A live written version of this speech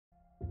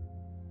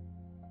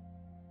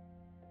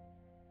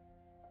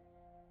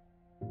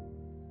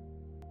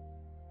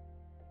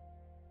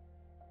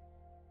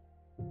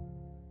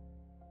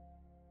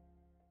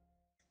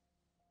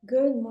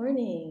Good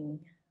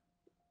morning.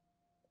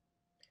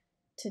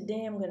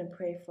 Today I'm going to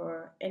pray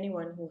for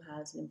anyone who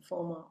has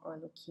lymphoma or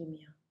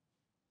leukemia.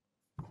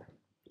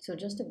 So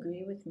just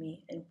agree with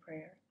me in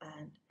prayer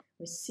and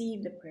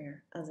receive the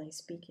prayer as I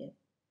speak it.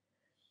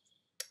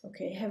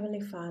 Okay,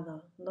 Heavenly Father,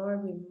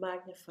 Lord, we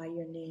magnify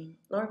your name.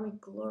 Lord, we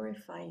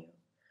glorify you.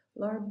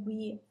 Lord,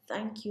 we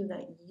thank you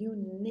that you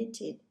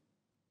knitted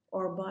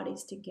our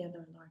bodies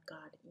together, Lord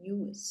God.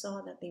 You saw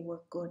that they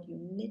were good. You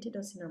knitted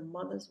us in our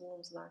mother's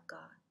wombs, Lord God.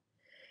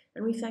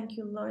 And we thank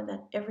you, Lord,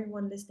 that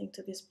everyone listening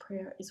to this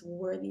prayer is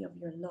worthy of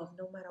your love,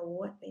 no matter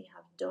what they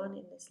have done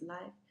in this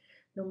life,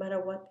 no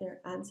matter what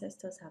their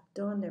ancestors have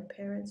done, their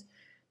parents,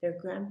 their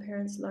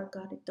grandparents, Lord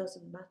God, it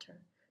doesn't matter.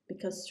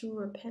 Because through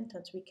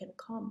repentance, we can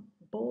come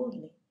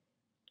boldly.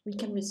 We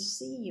can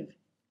receive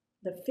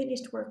the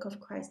finished work of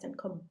Christ and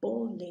come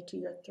boldly to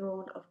your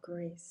throne of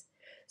grace.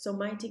 So,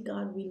 mighty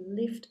God, we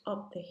lift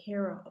up the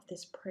hearer of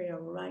this prayer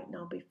right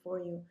now before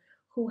you,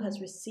 who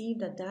has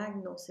received a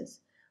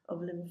diagnosis of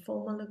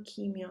lymphoma,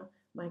 leukemia,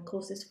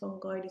 mycosis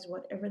fungoides,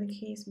 whatever the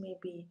case may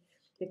be,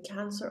 the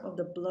cancer of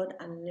the blood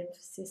and lymph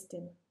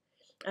system.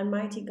 And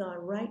mighty God,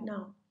 right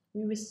now,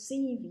 we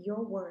receive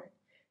your word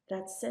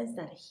that says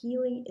that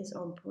healing is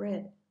our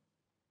bread.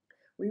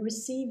 We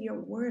receive your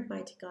word,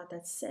 mighty God,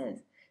 that says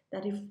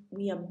that if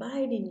we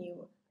abide in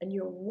you and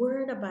your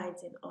word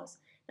abides in us,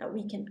 that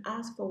we can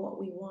ask for what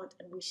we want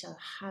and we shall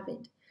have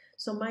it.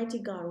 So, mighty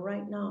God,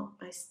 right now,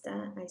 I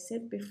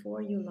sit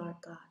before you, Lord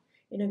God,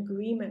 in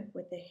agreement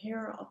with the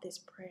hearer of this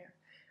prayer,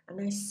 and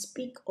I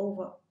speak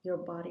over your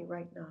body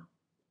right now.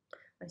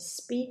 I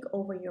speak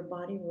over your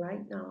body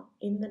right now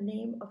in the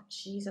name of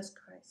Jesus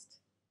Christ.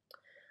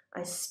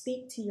 I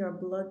speak to your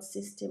blood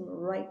system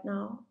right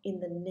now in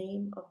the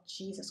name of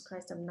Jesus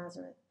Christ of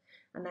Nazareth.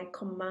 And I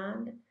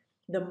command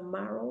the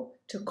marrow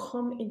to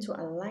come into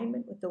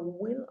alignment with the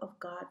will of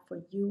God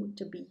for you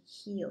to be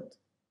healed.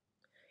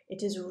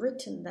 It is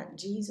written that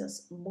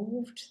Jesus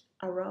moved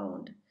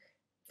around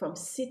from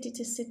city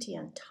to city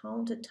and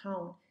town to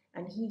town,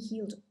 and he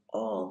healed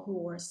all who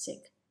were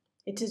sick.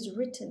 It is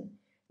written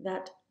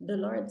that the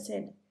Lord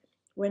said,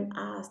 when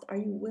asked, "Are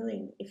you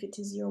willing? If it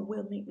is your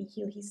will, make me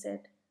heal," he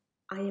said,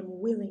 "I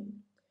am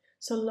willing."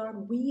 So,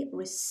 Lord, we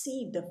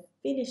receive the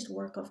finished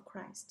work of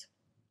Christ,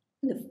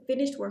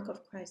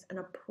 and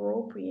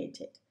appropriate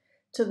it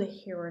to the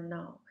here and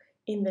now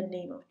in the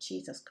name of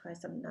Jesus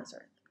Christ of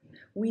Nazareth.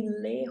 We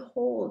lay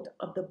hold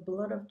of the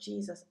blood of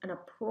Jesus and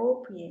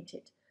appropriate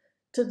it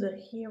to the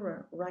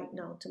hearer right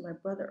now, to my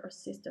brother or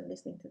sister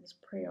listening to this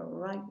prayer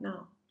right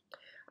now.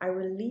 I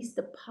release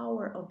the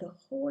power of the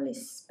Holy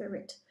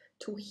Spirit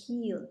to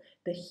heal,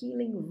 the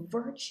healing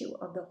virtue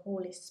of the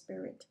Holy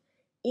Spirit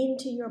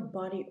into your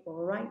body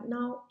right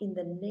now in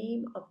the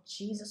name of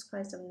Jesus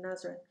Christ of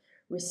Nazareth.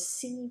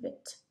 Receive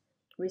it.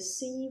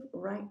 Receive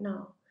right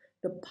now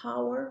the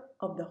power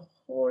of the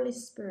Holy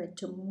Spirit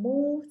to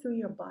move through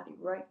your body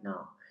right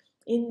now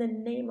in the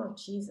name of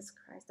Jesus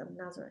Christ of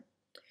Nazareth.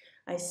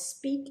 I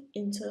speak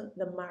into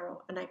the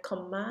marrow and I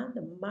command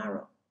the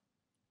marrow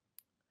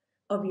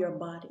of your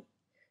body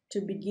to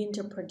begin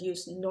to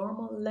produce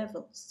normal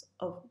levels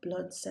of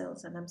blood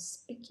cells. And I'm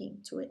speaking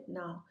to it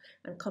now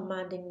and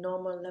commanding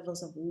normal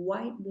levels of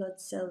white blood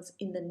cells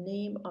in the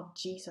name of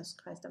Jesus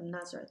Christ of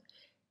Nazareth.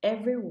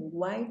 Every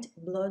white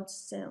blood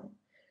cell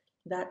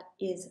that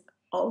is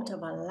out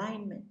of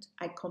alignment,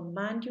 I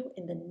command you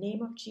in the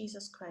name of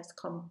Jesus Christ,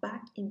 come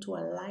back into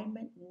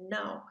alignment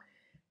now.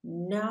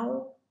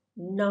 Now,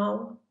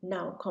 now,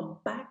 now, come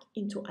back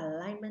into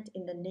alignment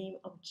in the name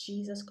of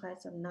Jesus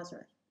Christ of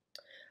Nazareth.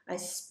 I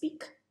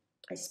speak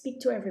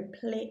to every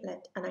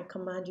platelet and I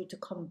command you to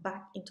come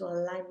back into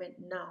alignment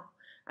now.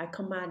 I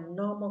command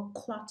normal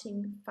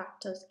clotting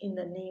factors in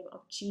the name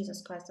of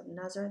Jesus Christ of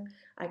Nazareth.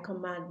 I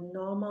command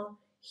normal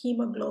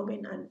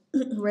hemoglobin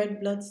and red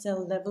blood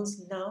cell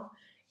levels now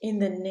in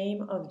the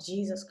name of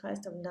Jesus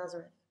Christ of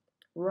Nazareth.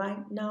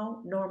 Right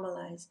now,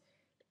 normalize.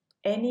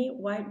 Any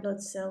white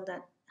blood cell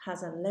that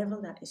has a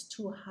level that is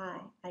too high,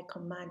 I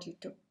command you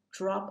to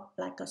drop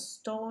like a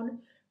stone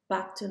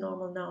back to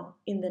normal now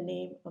in the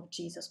name of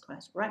Jesus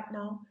Christ. Right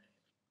now,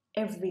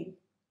 every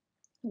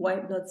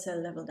white blood cell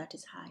level that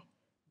is high,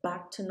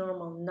 back to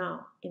normal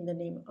now in the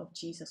name of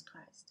Jesus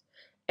Christ.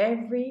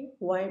 Every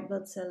white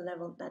blood cell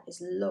level that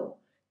is low,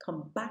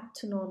 come back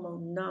to normal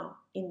now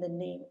in the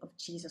name of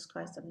Jesus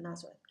Christ of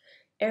Nazareth.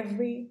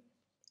 Every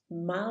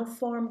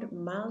malformed,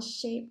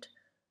 mal-shaped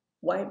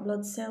white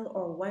blood cell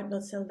or white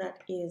blood cell that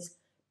is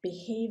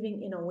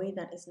behaving in a way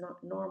that is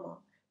not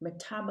normal,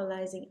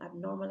 metabolizing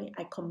abnormally,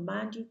 I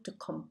command you to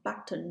come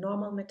back to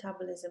normal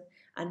metabolism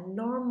and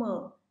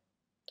normal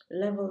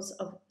levels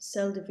of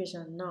cell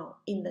division now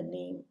in the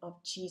name of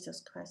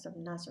Jesus Christ of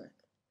Nazareth.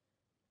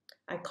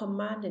 I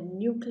command the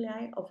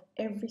nuclei of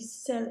every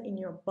cell in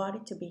your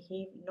body to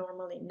behave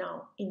normally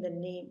now in the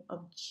name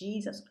of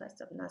Jesus Christ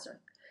of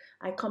Nazareth.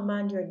 I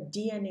command your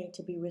DNA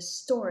to be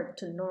restored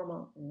to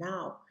normal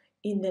now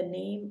in the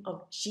name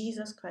of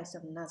Jesus Christ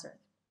of Nazareth.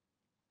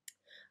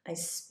 I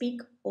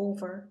speak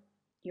over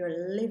your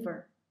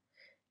liver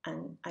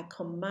And I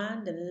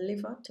command the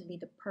liver to be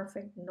the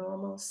perfect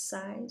normal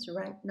size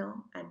right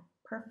now and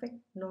perfect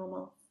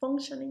normal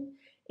functioning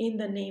in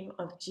the name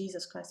of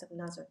Jesus Christ of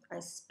Nazareth. I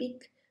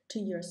speak to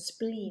your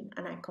spleen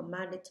and I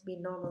command it to be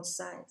normal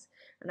size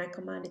and I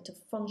command it to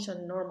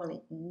function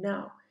normally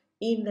now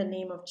in the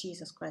name of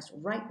Jesus Christ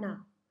right now.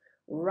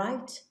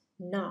 Right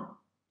now.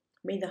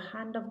 May the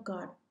hand of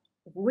God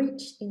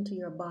reach into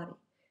your body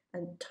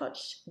and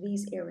touch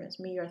these areas.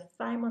 May your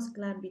thymus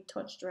gland be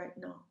touched right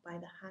now by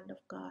the hand of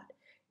God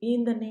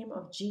in the name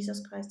of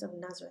Jesus Christ of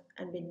Nazareth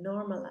and be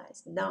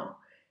normalized now.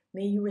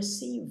 May you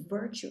receive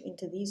virtue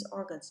into these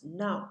organs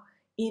now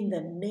in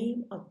the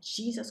name of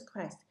Jesus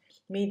Christ.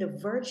 May the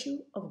virtue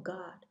of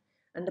God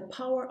and the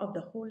power of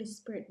the Holy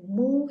Spirit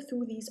move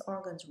through these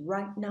organs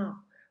right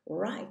now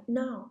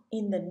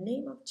in the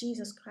name of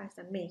Jesus Christ,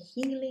 and may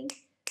healing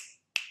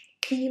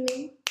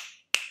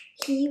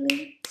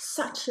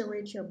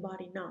saturate your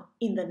body now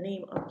in the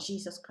name of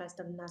Jesus Christ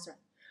of Nazareth.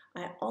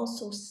 I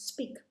also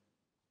speak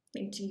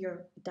into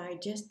your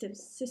digestive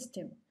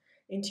system,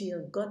 into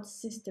your gut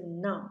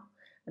system now,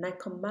 and I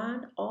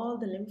command all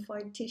the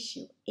lymphoid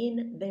tissue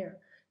in there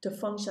to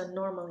function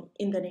normally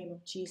in the name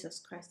of Jesus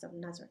Christ of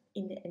Nazareth.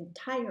 In the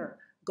entire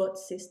gut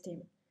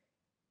system,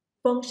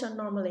 function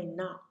normally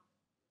now.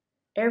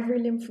 Every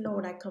lymph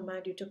node, I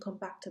command you to come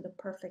back to the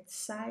perfect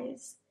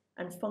size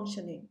and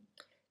functioning,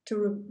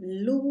 to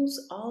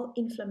lose all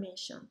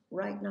inflammation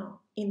right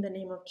now in the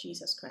name of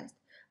Jesus Christ.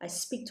 I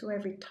speak to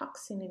every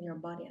toxin in your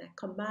body and I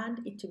command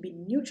it to be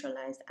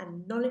neutralized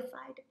and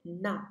nullified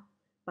now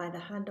by the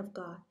hand of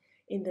God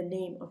in the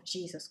name of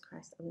Jesus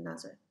Christ of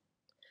Nazareth.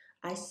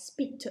 I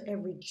speak to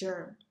every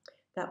germ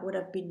that would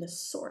have been the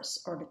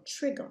source or the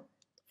trigger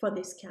for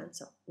this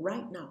cancer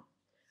right now.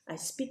 I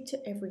speak to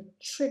every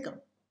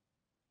trigger,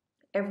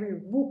 every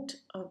root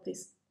of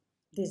this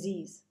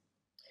disease,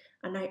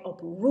 and I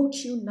uproot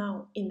you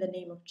now in the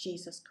name of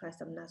Jesus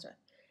Christ of Nazareth.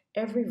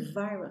 Every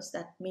virus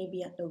that may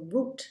be at the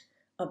root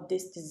of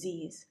this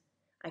disease,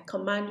 I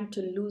command you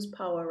to lose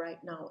power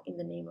right now in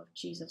the name of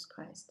Jesus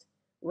Christ.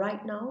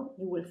 Right now,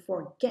 you will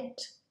forget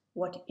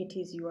what it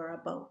is you are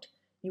about.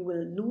 You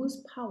will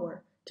lose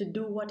power to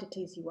do what it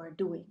is you are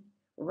doing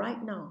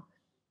right now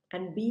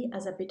and be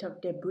as a bit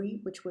of debris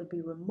which will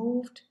be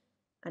removed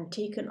and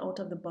taken out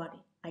of the body.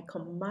 I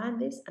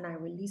command this and I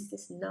release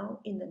this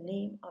now in the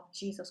name of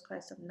Jesus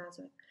Christ of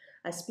Nazareth.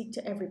 I speak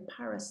to every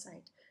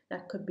parasite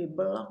that could be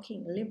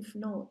blocking lymph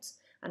nodes,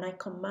 and I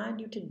command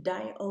you to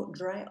die out,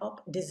 dry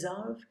up,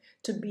 dissolve,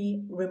 to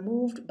be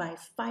removed by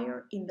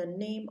fire in the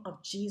name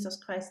of Jesus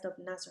Christ of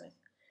Nazareth.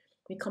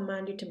 We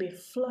command you to be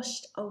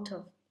flushed out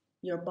of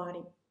your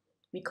body.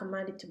 We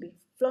command it to be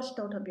flushed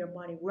out of your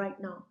body right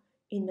now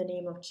in the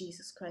name of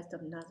Jesus Christ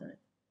of Nazareth.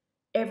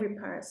 Every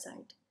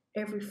parasite,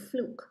 every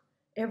fluke,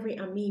 every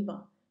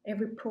amoeba,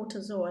 every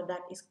protozoa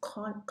that is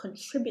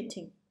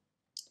contributing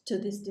to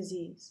this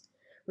disease,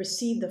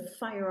 receive the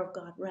fire of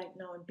God right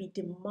now and be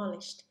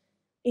demolished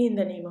in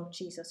the name of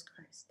Jesus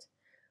Christ.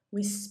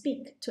 We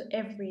speak to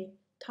every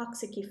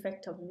toxic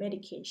effect of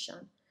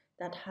medication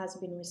that has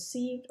been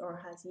received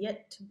or has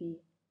yet to be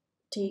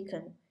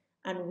taken,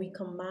 and we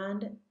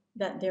command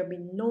that there be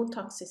no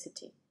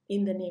toxicity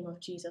in the name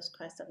of Jesus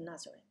Christ of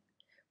Nazareth.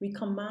 We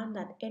command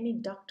that any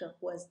doctor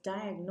who has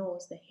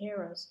diagnosed the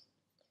Harris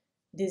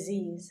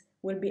disease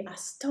will be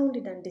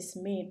astounded and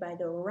dismayed by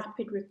the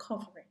rapid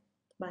recovery,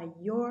 by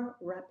your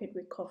rapid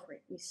recovery.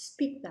 We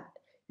speak that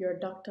your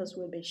doctors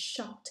will be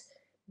shocked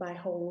by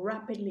how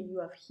rapidly you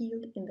have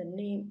healed in the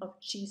name of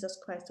Jesus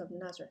Christ of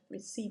Nazareth.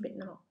 Receive it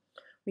now.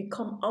 We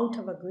come out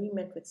of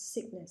agreement with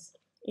sickness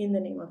in the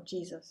name of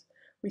Jesus.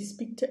 We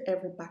speak to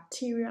every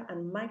bacteria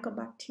and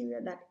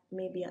mycobacteria that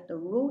may be at the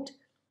root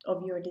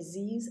of your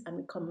disease, and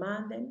we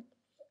command them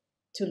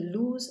to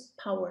lose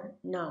power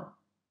now,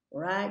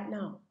 right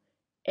now.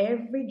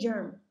 Every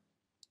germ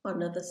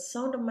under the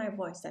sound of my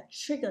voice that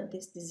triggered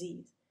this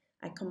disease,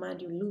 I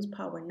command you lose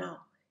power now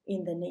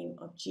in the name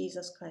of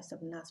Jesus Christ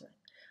of Nazareth.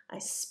 I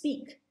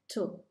speak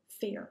to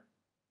fear.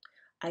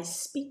 I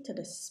speak to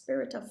the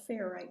spirit of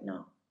fear right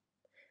now.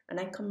 And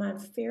I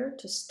command fear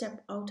to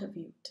step out of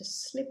you, to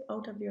slip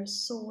out of your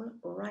soul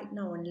right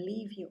now and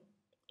leave you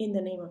in the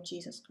name of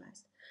Jesus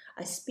Christ.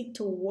 I speak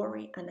to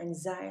worry and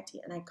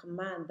anxiety, and I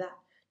command that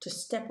to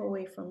step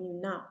away from you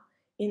now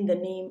in the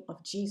name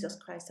of Jesus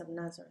Christ of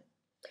Nazareth.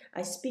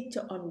 I speak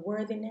to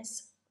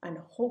unworthiness and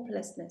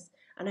hopelessness,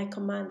 and I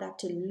command that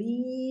to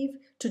leave,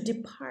 to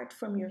depart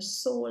from your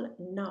soul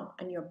now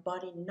and your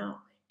body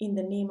now in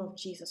the name of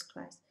Jesus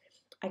Christ.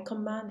 I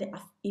command the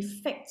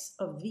effects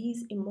of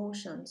these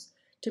emotions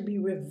to be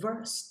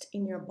reversed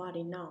in your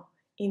body now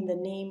in the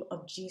name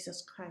of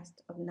Jesus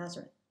Christ of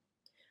Nazareth.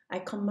 I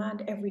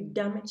command every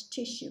damaged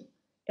tissue,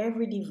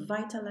 every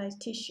devitalized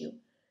tissue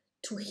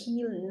to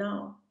heal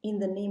now in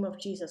the name of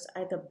Jesus,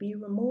 either be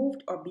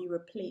removed or be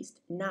replaced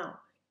now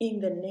in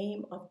the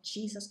name of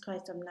Jesus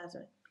Christ of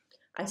Nazareth.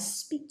 I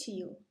speak to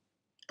you.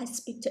 I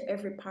speak to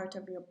every part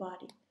of your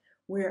body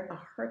where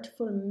a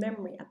hurtful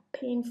memory, a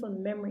painful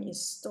memory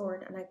is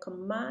stored, and I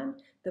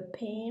command the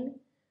pain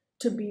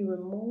to be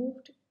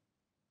removed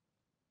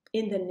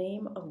In the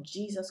name of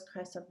Jesus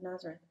Christ of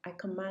Nazareth, I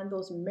command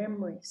those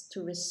memories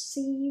to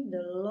receive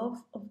the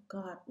love of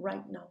God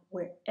right now,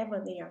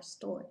 wherever they are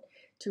stored,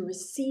 to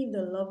receive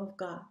the love of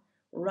God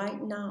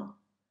right now,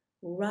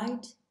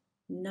 right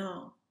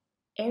now.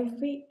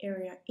 Every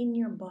area in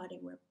your body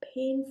where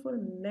painful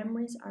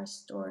memories are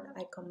stored,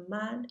 I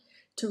command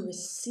to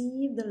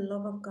receive the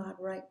love of God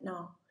right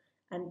now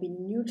and be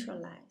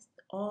neutralized.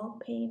 All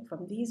pain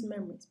from these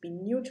memories be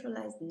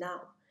neutralized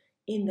now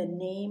in the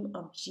name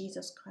of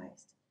Jesus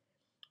Christ.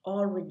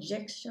 All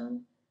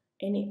rejection,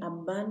 any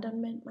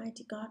abandonment,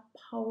 mighty God,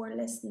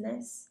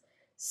 powerlessness,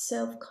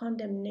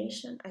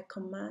 self-condemnation, I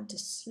command to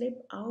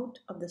slip out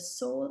of the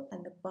soul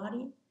and the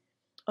body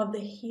of the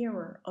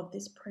hearer of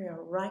this prayer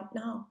right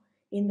now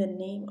in the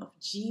name of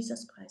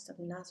Jesus Christ of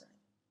Nazareth.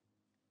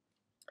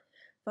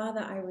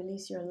 Father, I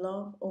release your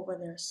love over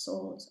their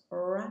souls.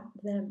 Wrap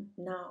them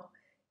now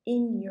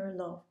in your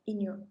love, in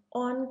your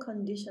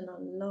unconditional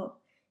love,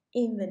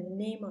 in the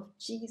name of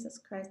Jesus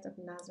Christ of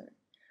Nazareth.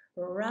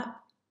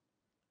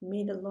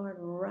 May the Lord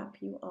wrap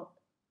you up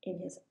in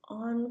his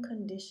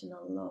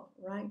unconditional love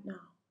right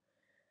now.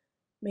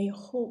 May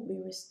hope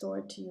be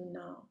restored to you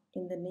now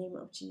in the name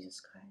of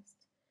Jesus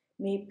Christ.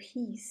 May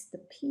peace,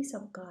 the peace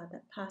of God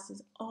that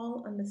passes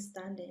all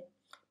understanding,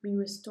 be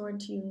restored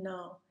to you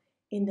now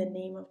in the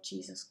name of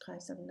Jesus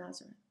Christ of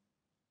Nazareth.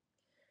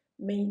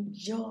 May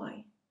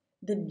joy,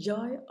 the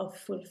joy of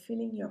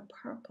fulfilling your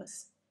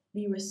purpose,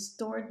 be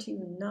restored to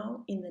you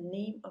now in the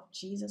name of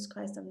Jesus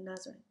Christ of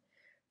Nazareth.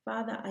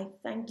 Father, I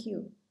thank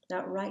you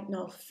that right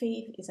now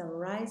faith is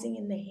arising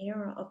in the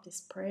hearer of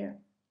this prayer.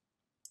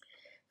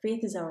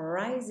 Faith is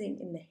arising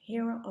in the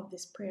hearer of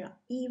this prayer,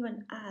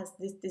 even as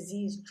this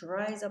disease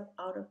dries up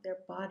out of their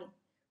body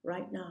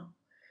right now.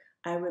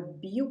 I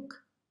rebuke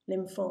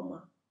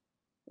lymphoma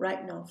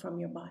right now from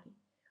your body.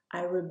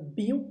 I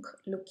rebuke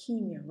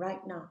leukemia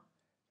right now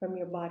from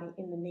your body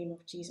in the name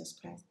of Jesus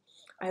Christ.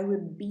 I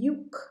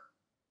rebuke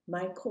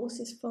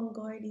mycosis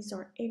fungoides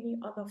or any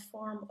other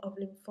form of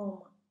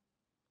lymphoma.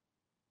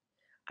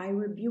 I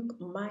rebuke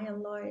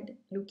myeloid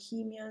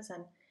leukemias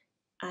and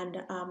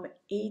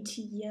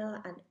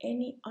ATL and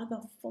any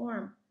other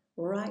form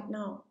right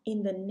now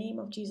in the name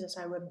of Jesus.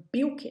 I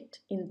rebuke it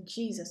in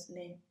Jesus'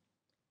 name.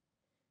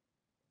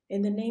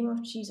 In the name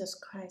of Jesus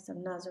Christ of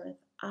Nazareth,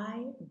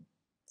 I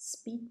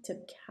speak to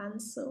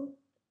cancel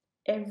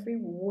every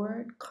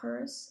word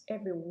curse,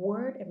 every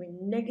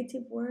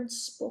negative word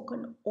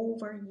spoken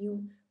over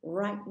you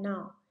right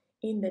now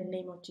in the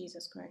name of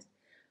Jesus Christ.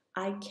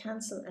 I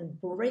cancel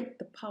and break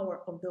the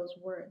power of those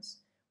words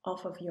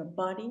off of your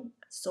body,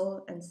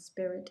 soul, and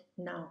spirit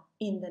now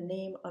in the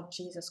name of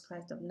Jesus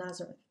Christ of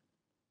Nazareth.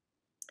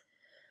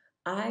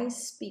 I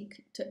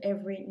speak to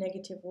every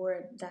negative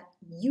word that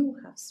you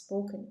have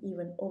spoken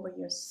even over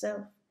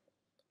yourself,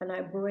 and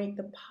I break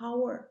the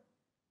power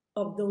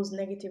of those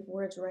negative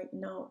words right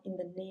now in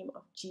the name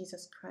of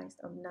Jesus Christ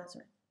of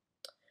Nazareth.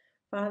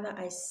 Father,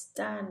 I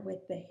stand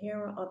with the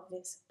hearer of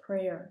this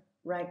prayer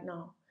right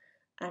now,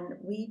 and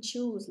we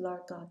choose,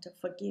 Lord God, to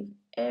forgive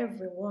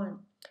everyone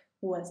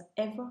who has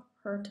ever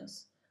hurt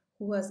us,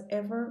 who has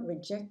ever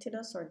rejected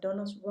us or done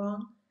us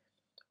wrong.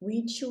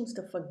 We choose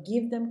to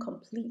forgive them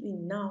completely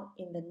now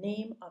in the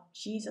name of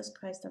Jesus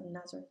Christ of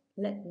Nazareth.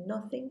 Let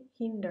nothing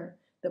hinder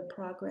the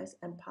progress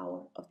and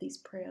power of these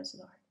prayers,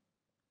 Lord.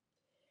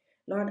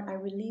 Lord, I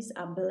release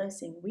a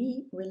blessing.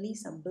 We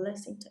release a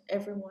blessing to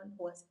everyone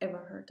who has ever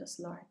hurt us,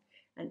 Lord.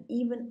 And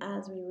even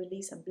as we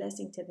release a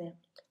blessing to them,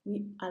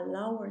 we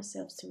allow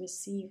ourselves to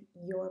receive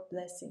your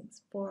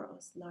blessings for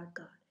us, Lord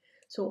God.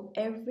 So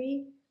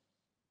every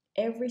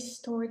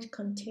storage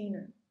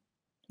container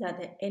that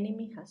the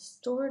enemy has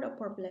stored up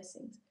our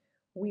blessings,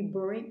 we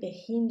break the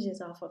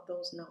hinges off of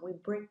those now. We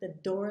break the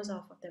doors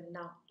off of them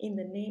now in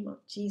the name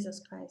of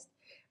Jesus Christ.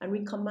 And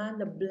we command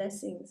the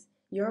blessings,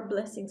 your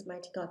blessings,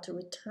 mighty God, to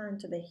return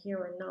to the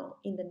hearer now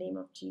in the name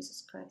of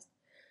Jesus Christ.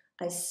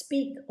 I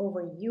speak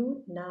over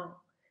you now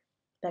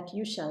that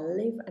you shall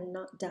live and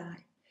not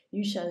die.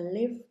 You shall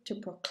live to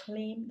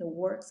proclaim the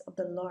works of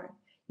the Lord.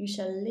 You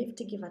shall live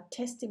to give a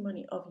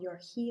testimony of your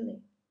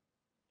healing.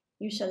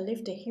 You shall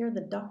live to hear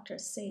the doctor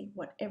say,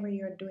 whatever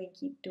you're doing,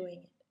 keep doing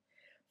it.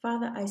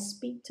 Father, I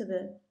speak to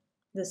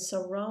the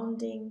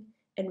surrounding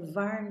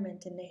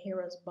environment in the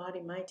hearer's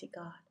body, mighty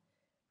God,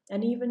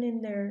 and even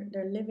in their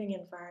living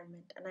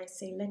environment. And I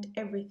say, let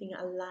everything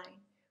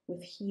align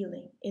with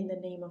healing in the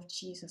name of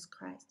Jesus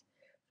Christ.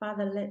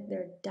 Father, let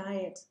their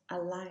diets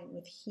align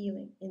with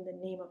healing in the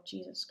name of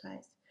Jesus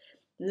Christ.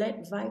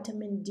 Let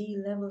vitamin D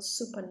levels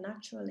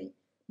supernaturally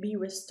be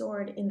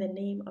restored in the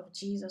name of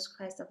Jesus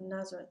Christ of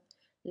Nazareth.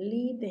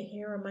 Lead the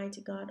hearer,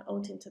 mighty God,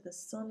 out into the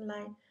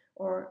sunlight,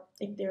 or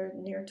if they're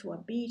near to a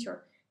beach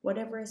or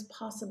whatever is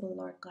possible,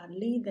 Lord God,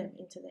 lead them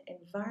into the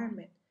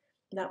environment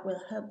that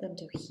will help them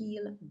to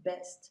heal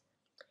best.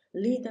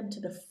 Lead them to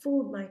the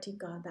food, mighty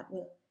God, that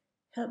will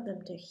help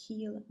them to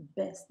heal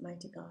best,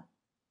 mighty God.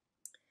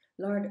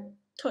 Lord,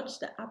 touch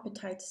the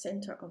appetite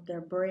center of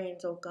their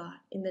brains, oh God,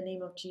 in the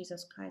name of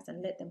Jesus Christ,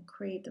 and let them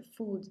crave the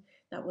foods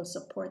that will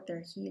support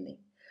their healing.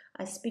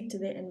 I speak to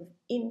the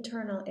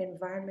internal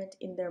environment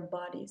in their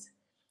bodies,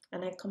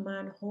 and I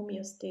command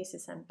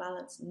homeostasis and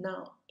balance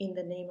now in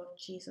the name of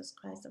Jesus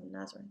Christ of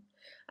Nazareth.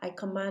 I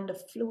command the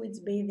fluids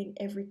bathing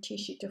every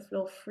tissue to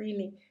flow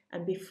freely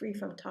and be free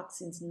from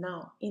toxins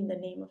now in the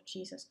name of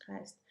Jesus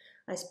Christ.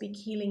 I speak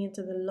healing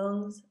into the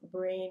lungs,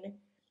 brain,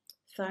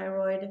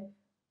 thyroid,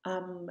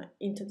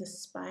 into the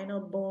spinal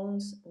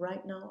bones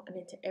right now, and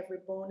into every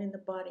bone in the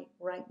body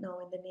right now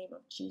in the name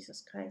of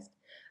Jesus Christ.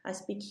 I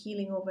speak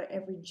healing over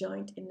every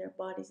joint in their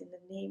bodies in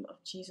the name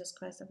of Jesus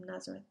Christ of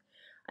Nazareth.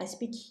 I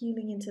speak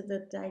healing into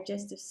the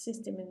digestive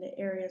system in the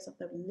areas of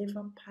the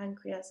liver,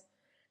 pancreas,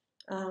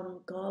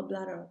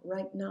 gallbladder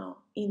right now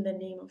in the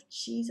name of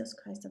Jesus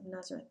Christ of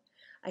Nazareth.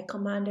 I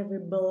command every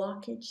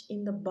blockage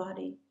in the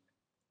body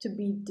to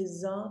be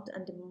dissolved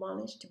and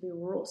demolished, to be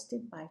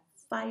roasted by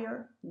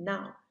fire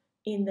now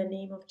in the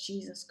name of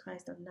Jesus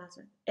Christ of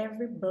Nazareth.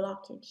 Every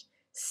blockage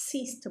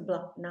cease to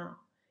block now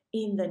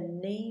in the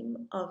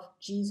name of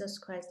Jesus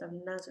Christ of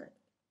Nazareth.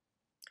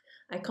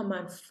 I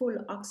command full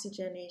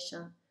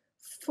oxygenation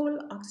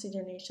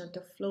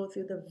to flow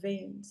through the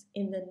veins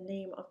in the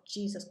name of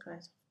Jesus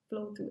Christ.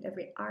 Flow through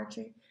every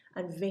artery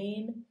and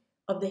vein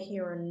of the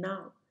hearer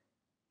now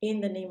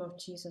in the name of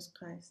Jesus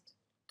Christ.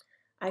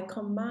 I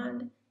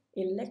command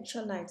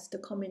electrolytes to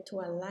come into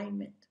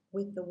alignment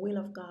with the will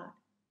of God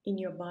in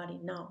your body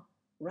now,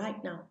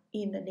 right now,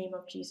 in the name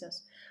of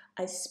Jesus.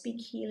 I speak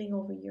healing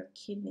over your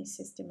kidney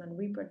system and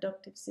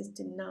reproductive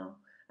system now.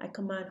 I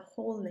command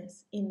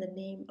wholeness in the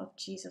name of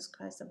Jesus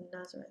Christ of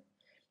Nazareth.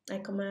 I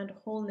command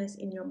wholeness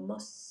in your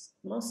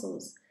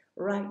muscles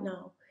right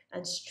now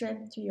and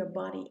strength to your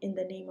body in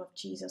the name of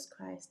Jesus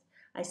Christ.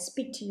 I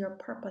speak to your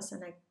purpose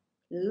and I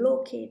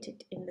locate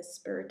it in the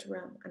spirit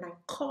realm and I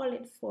call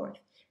it forth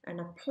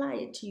and apply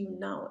it to you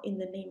now in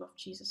the name of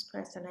Jesus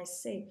Christ. And I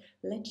say,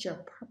 let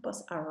your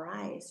purpose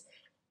arise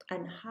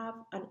and have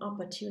an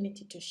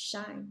opportunity to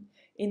shine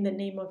in the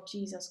name of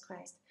Jesus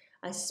Christ.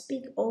 I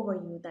speak over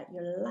you that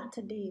your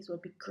latter days will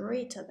be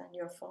greater than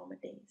your former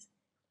days.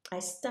 I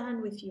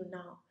stand with you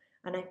now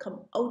and I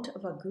come out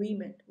of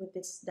agreement with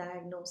this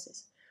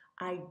diagnosis.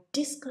 I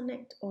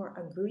disconnect our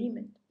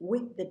agreement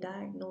with the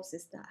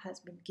diagnosis that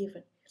has been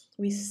given.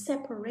 We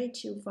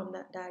separate you from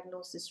that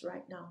diagnosis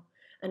right now.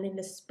 And in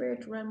the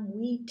spirit realm,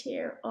 we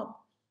tear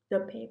up the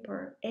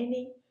paper,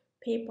 any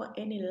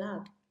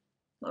lab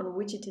on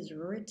which it is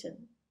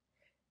written,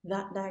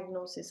 that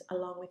diagnosis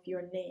along with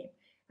your name.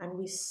 And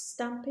we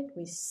stamp it,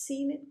 we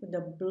seal it with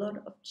the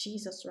blood of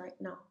Jesus right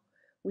now.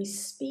 We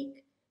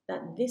speak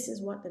that this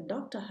is what the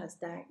doctor has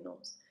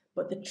diagnosed.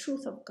 But the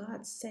truth of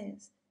God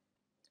says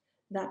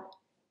that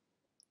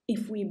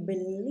if we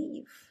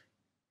believe,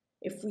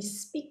 if we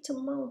speak to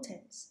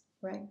mountains,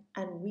 right,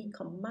 and we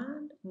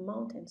command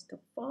mountains to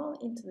fall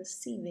into the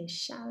sea, they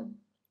shall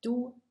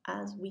do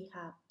as we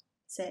have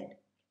said.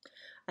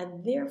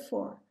 And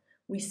therefore,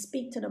 we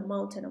speak to the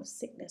mountain of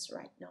sickness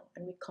right now,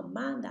 and we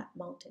command that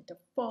mountain to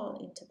fall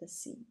into the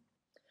sea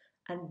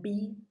and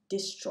be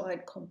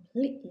destroyed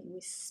completely. We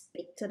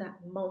speak to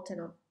that mountain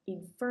of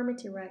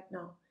infirmity right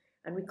now,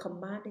 and we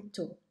command it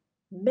to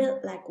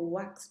melt like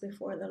wax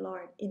before the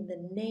Lord in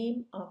the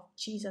name of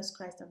Jesus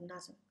Christ of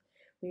Nazareth.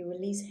 We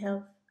release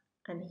health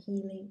and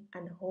healing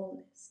and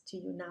wholeness to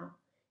you now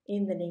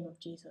in the name of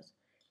Jesus.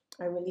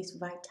 I release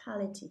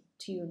vitality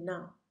to you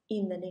now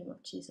in the name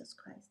of Jesus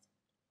Christ.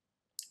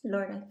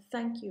 Lord, I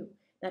thank you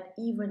that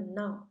even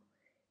now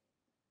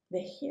the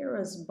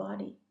hearer's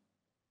body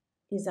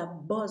is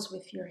abuzz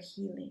with your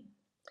healing,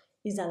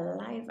 is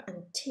alive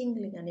and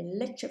tingling and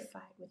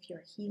electrified with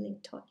your healing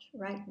touch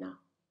right now,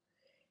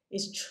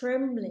 is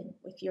trembling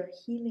with your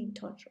healing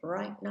touch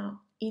right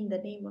now in the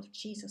name of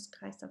Jesus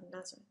Christ of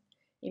Nazareth.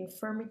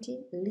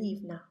 Infirmity,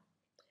 leave now.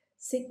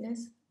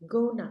 Sickness,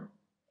 go now.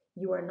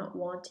 You are not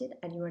wanted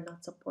and you are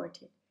not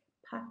supported.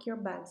 Pack your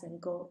bags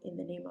and go in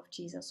the name of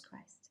Jesus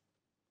Christ.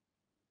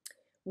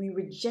 We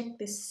reject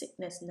this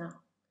sickness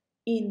now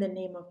in the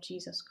name of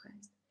Jesus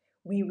Christ.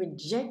 We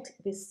reject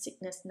this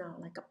sickness now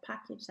like a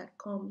package that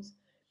comes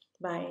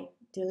by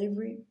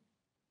delivery,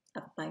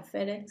 by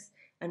FedEx,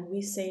 and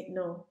we say,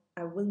 no,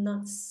 I will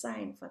not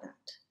sign for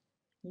that.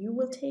 You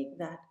will take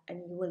that and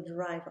you will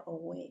drive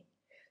away.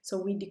 So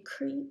we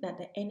decree that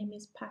the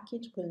enemy's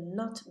package will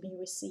not be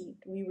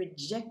received. We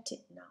reject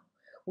it now.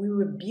 We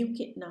rebuke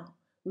it now.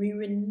 We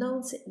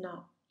renounce it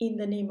now in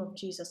the name of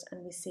Jesus,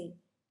 and we say,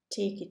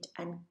 take it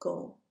and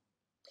go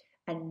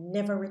and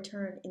never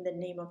return in the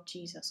name of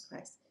Jesus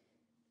Christ.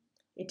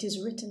 It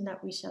is written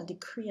that we shall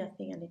decree a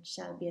thing and it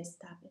shall be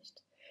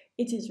established.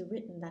 It is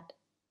written that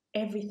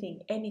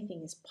anything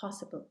is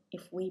possible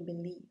if we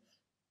believe.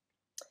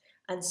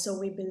 And so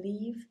we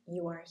believe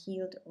you are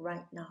healed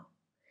right now.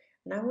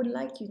 And I would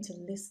like you to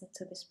listen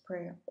to this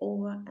prayer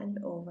over and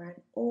over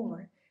and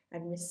over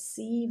and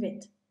receive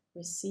it,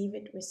 receive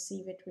it,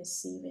 receive it,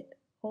 receive it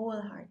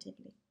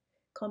wholeheartedly.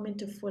 Come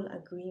into full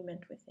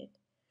agreement with it.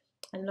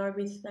 And Lord,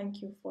 we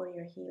thank you for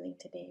your healing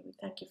today. We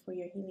thank you for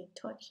your healing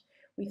touch.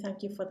 We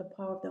thank you for the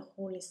power of the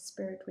Holy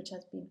Spirit, which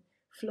has been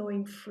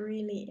flowing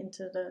freely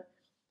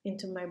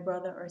into my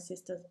brother or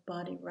sister's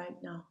body right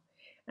now.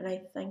 And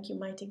I thank you,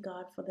 mighty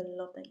God, for the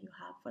love that you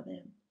have for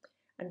them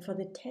and for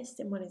the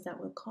testimonies that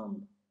will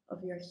come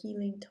of your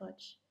healing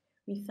touch.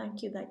 We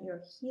thank you that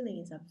your healing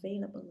is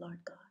available, Lord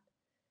God.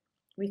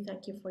 We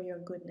thank you for your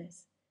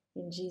goodness.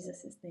 In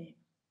Jesus' name,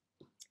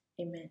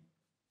 amen.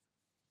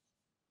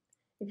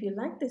 If you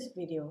like this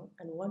video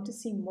and want to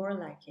see more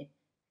like it,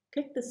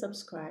 click the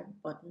subscribe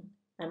button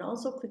and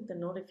also click the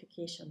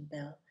notification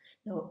bell.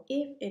 Now,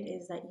 if it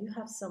is that you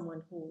have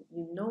someone who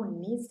you know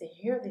needs to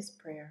hear this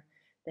prayer,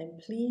 then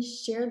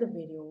please share the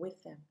video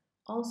with them.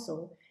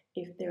 Also,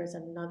 if there's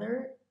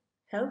another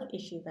health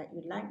issue that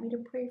you'd like me to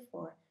pray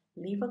for,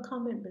 leave a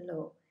comment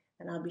below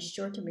and I'll be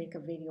sure to make a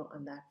video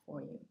on that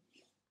for you.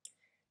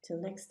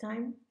 Till next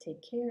time,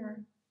 take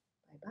care.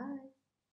 Bye-bye.